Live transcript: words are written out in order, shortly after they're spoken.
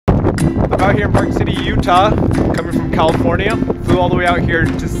I'm out here in Park City, Utah, coming from California. Flew all the way out here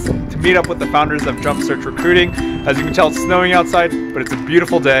just to meet up with the founders of Jump Search Recruiting. As you can tell, it's snowing outside, but it's a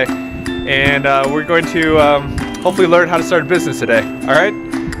beautiful day. And we're going to hopefully learn how to start a business today. All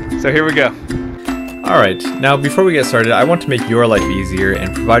right, so here we go. Alright, now before we get started, I want to make your life easier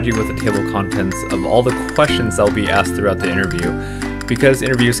and provide you with a table of contents of all the questions that will be asked throughout the interview. Because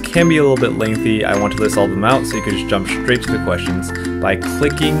interviews can be a little bit lengthy, I want to list all of them out so you can just jump straight to the questions by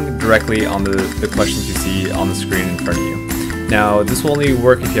clicking directly on the questions you see on the screen in front of you. Now, this will only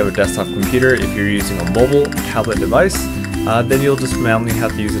work if you have a desktop computer. If you're using a mobile tablet device, then you'll just manually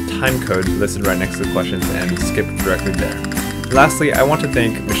have to use a time code listed right next to the questions and skip directly there. Lastly, I want to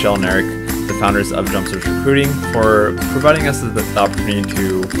thank Michelle and Eric, the founders of Jump Search Recruiting, for providing us the opportunity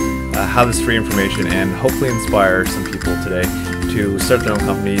to have this free information and hopefully inspire some people today to start their own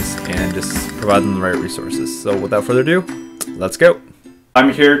companies and just provide them the right resources. So without further ado, let's go.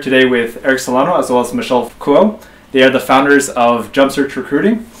 I'm here today with Eric Sullano as well as Michelle Kuo. They are the founders of Jump Search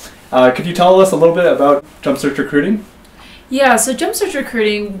Recruiting. Could you tell us a little bit about Jump Search Recruiting? Yeah, so Jump Search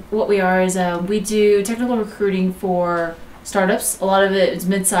Recruiting, what we are is we do technical recruiting for startups. A lot of it is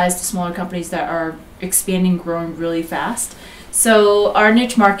mid-sized to smaller companies that are expanding, growing really fast. So our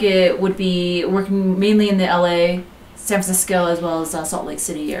niche market would be working mainly in the LA, San Francisco, as well as Salt Lake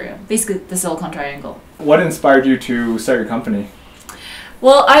City area, basically the Silicon Triangle. What inspired you to start your company?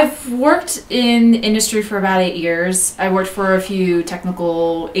 Well, I've worked in industry for about 8 years. I worked for a few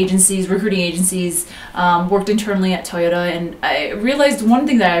technical agencies, recruiting agencies, worked internally at Toyota, and I realized one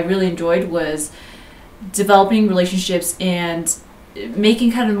thing that I really enjoyed was developing relationships and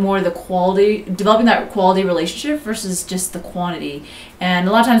making kind of more the quality, developing that quality relationship versus just the quantity. And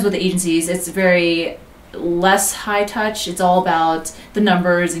a lot of times with the agencies, it's very less high touch. It's all about the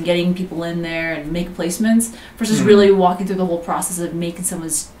numbers and getting people in there and making placements versus really walking through the whole process of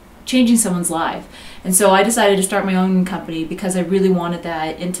changing someone's life. And so I decided to start my own company because I really wanted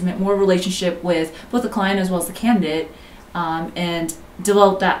that intimate, more relationship with both the client as well as the candidate, and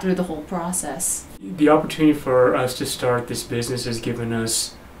develop that through the whole process. The opportunity for us to start this business has given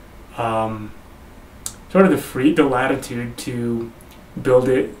us sort of the latitude to build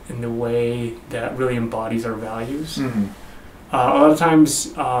it in the way that really embodies our values. A lot of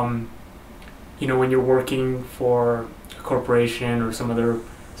times, when you're working for a corporation or some other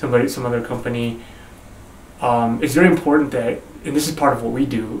company, it's very important that, and this is part of what we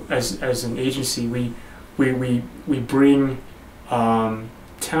do as an agency, we bring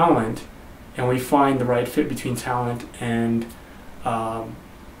talent, and we find the right fit between talent and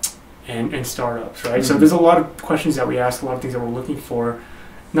startups, right? So there's a lot of questions that we ask, a lot of things that we're looking for,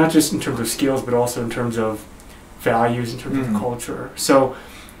 not just in terms of skills, but also in terms of values, in terms of culture. So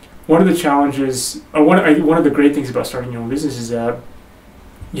one of the challenges, or one of the great things about starting your own business is that,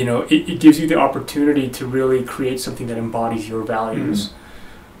 it gives you the opportunity to really create something that embodies your values.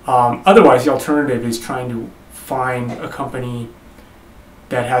 Otherwise, the alternative is trying to find a company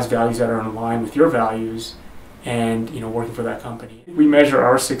that has values that are in line with your values and working for that company. We measure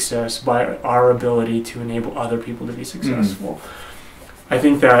our success by our ability to enable other people to be successful. I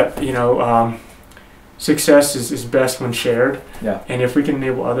think that success is best when shared. Yeah. And if we can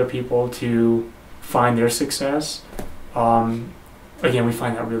enable other people to find their success, again, we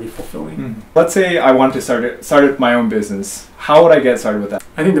find that really fulfilling. Let's say I want to start my own business. How would I get started with that?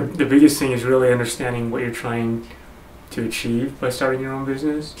 I think the biggest thing is really understanding what you're trying to achieve by starting your own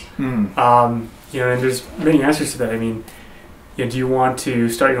business. And there's many answers to that. I mean, do you want to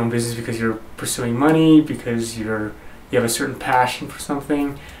start your own business because you're pursuing money, because you have a certain passion for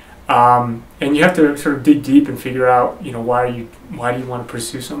something, and you have to sort of dig deep and figure out, why do you want to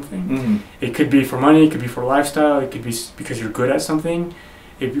pursue something? It could be for money, it could be for lifestyle, it could be because you're good at something,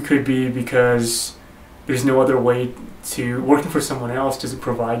 it could be because there's no other way to, working for someone else doesn't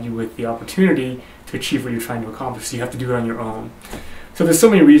provide you with the opportunity to achieve what you're trying to accomplish, so you have to do it on your own. So there's so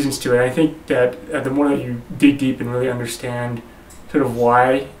many reasons to it. I think that the more that you dig deep and really understand sort of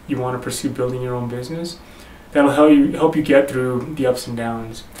why you want to pursue building your own business, that'll help you get through the ups and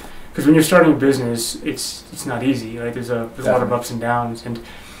downs. Because when you're starting a business, it's not easy, right? There's a lot of ups and downs, and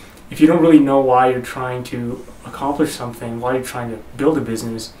if you don't really know why you're trying to accomplish something, why you're trying to build a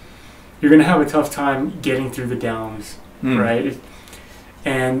business, you're going to have a tough time getting through the downs, right?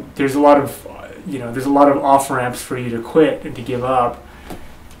 And there's a lot of off ramps for you to quit and to give up.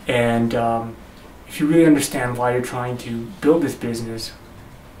 And if you really understand why you're trying to build this business,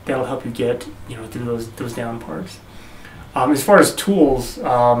 that'll help you get through those down parts. As far as tools,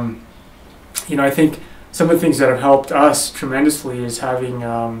 I think some of the things that have helped us tremendously is having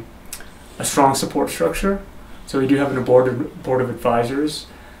a strong support structure. So we do have a board of advisors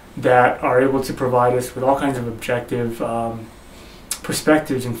that are able to provide us with all kinds of objective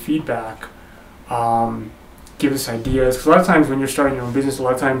perspectives and feedback, give us ideas. Because a lot of times when you're starting your own business, a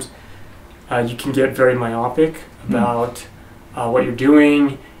lot of times you can get very myopic about what you're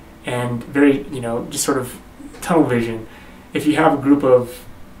doing, and very, just sort of tunnel vision. If you have a group of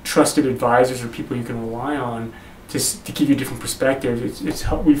trusted advisors or people you can rely on to give you different perspectives,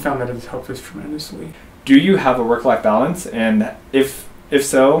 we found that it's helped us tremendously. Do you have a work-life balance? And if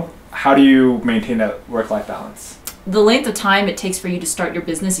so, how do you maintain that work-life balance? The length of time it takes for you to start your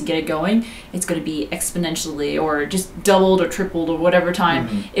business and get it going, it's going to be exponentially or just doubled or tripled or whatever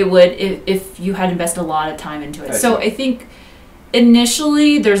time it would if you had invested a lot of time into it. So I think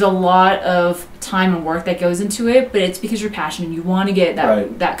initially there's a lot of time and work that goes into it, but it's because you're passionate and you want to get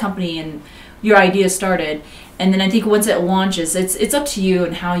that company and your idea started. And then I think once it launches, it's up to you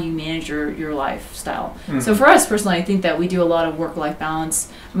and how you manage your lifestyle. So for us personally, I think that we do a lot of work-life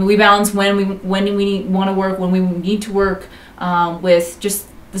balance. I mean, we balance when we want to work, when we need to work, with just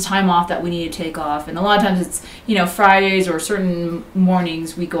the time off that we need to take off. And a lot of times it's, Fridays or certain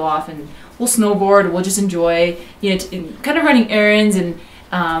mornings we go off and we'll snowboard, we'll just enjoy, kind of running errands and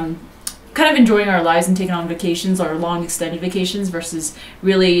kind of enjoying our lives and taking on vacations or long extended vacations versus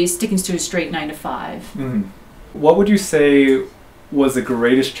really sticking to a straight 9 to 5. What would you say was the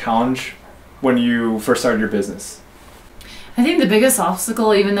greatest challenge when you first started your business? I think the biggest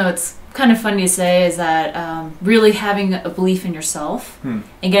obstacle, even though it's kind of funny to say, is that really having a belief in yourself and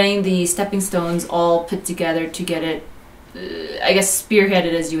getting the stepping stones all put together to get it, I guess,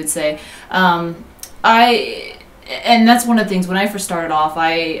 spearheaded, as you would say. And that's one of the things, when I first started off,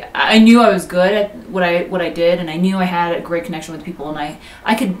 I knew I was good at what I did, and I knew I had a great connection with people, and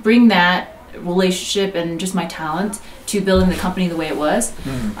I could bring that relationship and just my talent to building the company the way it was.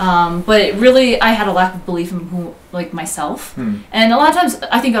 But really, I had a lack of belief in myself. And a lot of times,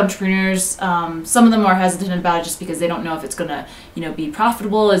 I think entrepreneurs, some of them are hesitant about it just because they don't know if it's gonna, be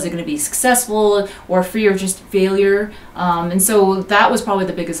profitable, is it gonna be successful, or fear of just failure. And so that was probably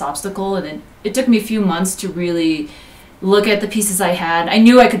the biggest obstacle. And it took me a few months to really look at the pieces I had. I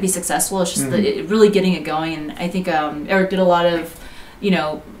knew I could be successful. It's just really getting it going. And I think Eric did a lot of,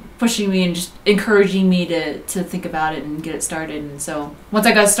 pushing me and just encouraging me to think about it and get it started. And so once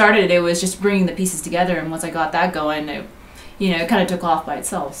I got started, it was just bringing the pieces together. And once I got that going, it kind of took off by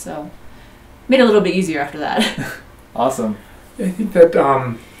itself. So made it a little bit easier after that. Awesome. I think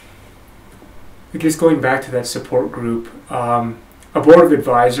that just going back to that support group, a board of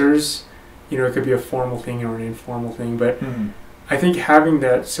advisors, it could be a formal thing or an informal thing, but I think having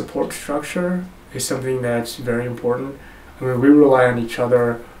that support structure is something that's very important. I mean, we rely on each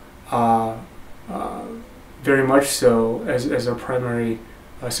other very much so as our primary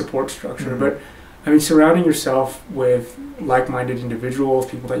support structure. But I mean, surrounding yourself with like-minded individuals,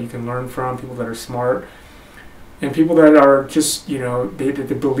 people that you can learn from, people that are smart, and people that are just, they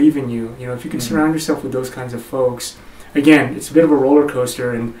believe in you. If you can surround yourself with those kinds of folks, again, it's a bit of a roller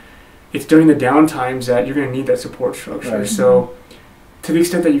coaster, and it's during the down times that you're going to need that support structure. So to the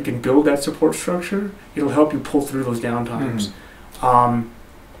extent that you can build that support structure, it'll help you pull through those down times.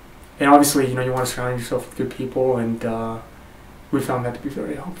 And obviously, you want to surround yourself with good people, and we found that to be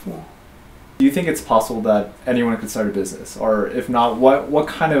very helpful. Do you think it's possible that anyone could start a business? Or if not, what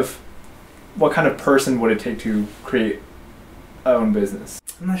kind of person would it take to create a own business?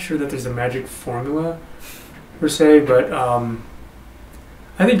 I'm not sure that there's a magic formula per se, but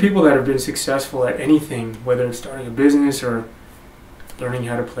I think people that have been successful at anything, whether it's starting a business or learning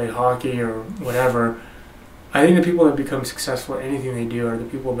how to play hockey or whatever, I think the people that become successful at anything they do are the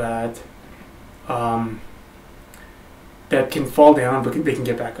people that that can fall down but they can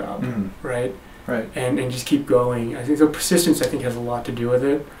get back up, right? And just keep going. I think the persistence, has a lot to do with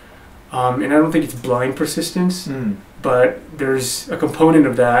it. And I don't think it's blind persistence, but there's a component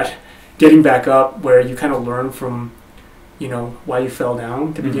of that, getting back up, where you kind of learn from, why you fell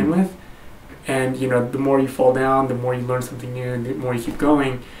down to begin with. And, the more you fall down, the more you learn something new, and the more you keep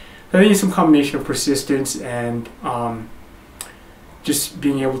going. So I think it's some combination of persistence and just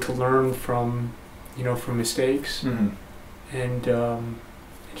being able to learn from, from mistakes, and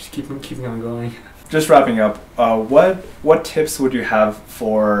just keeping on going. Just wrapping up, what tips would you have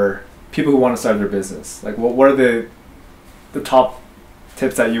for people who want to start their business? Like, what are the top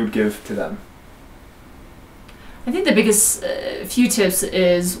tips that you would give to them? I think the biggest few tips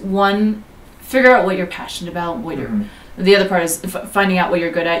is, one, figure out what you're passionate about, what you're. The other part is finding out what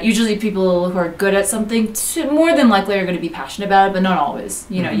you're good at. Usually people who are good at something more than likely are going to be passionate about it, but not always.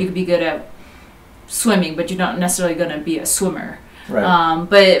 You could be good at swimming, but you're not necessarily going to be a swimmer.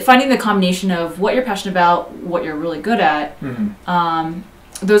 But finding the combination of what you're passionate about, what you're really good at,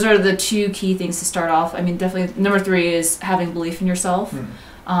 those are the two key things to start off. I mean, definitely number 3 is having belief in yourself.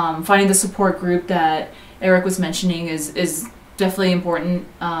 Finding the support group that Eric was mentioning is definitely important.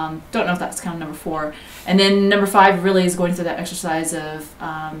 Don't know if that's kind of number 4. And then number 5 really is going through that exercise of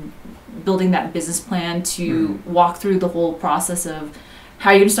building that business plan to walk through the whole process of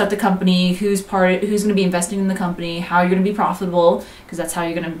how you're going to start the company, who's going to be investing in the company, how you're going to be profitable, because that's how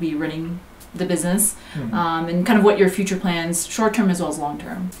you're going to be running the business, and kind of what your future plans, short term as well as long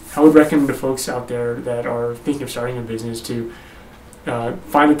term. I would recommend to folks out there that are thinking of starting a business to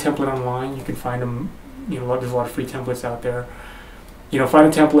find a template online. You can find them, there's a lot of free templates out there. Find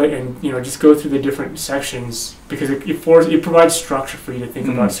a template and just go through the different sections, because it provides structure for you to think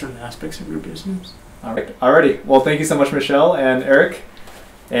about certain aspects of your business. All right. Alrighty. Well, thank you so much, Michelle and Eric,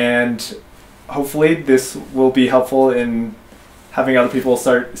 and hopefully this will be helpful in having other people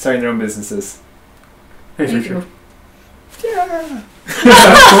starting their own businesses. Thanks, Richard. Yeah.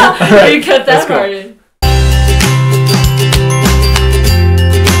 You cut that part in.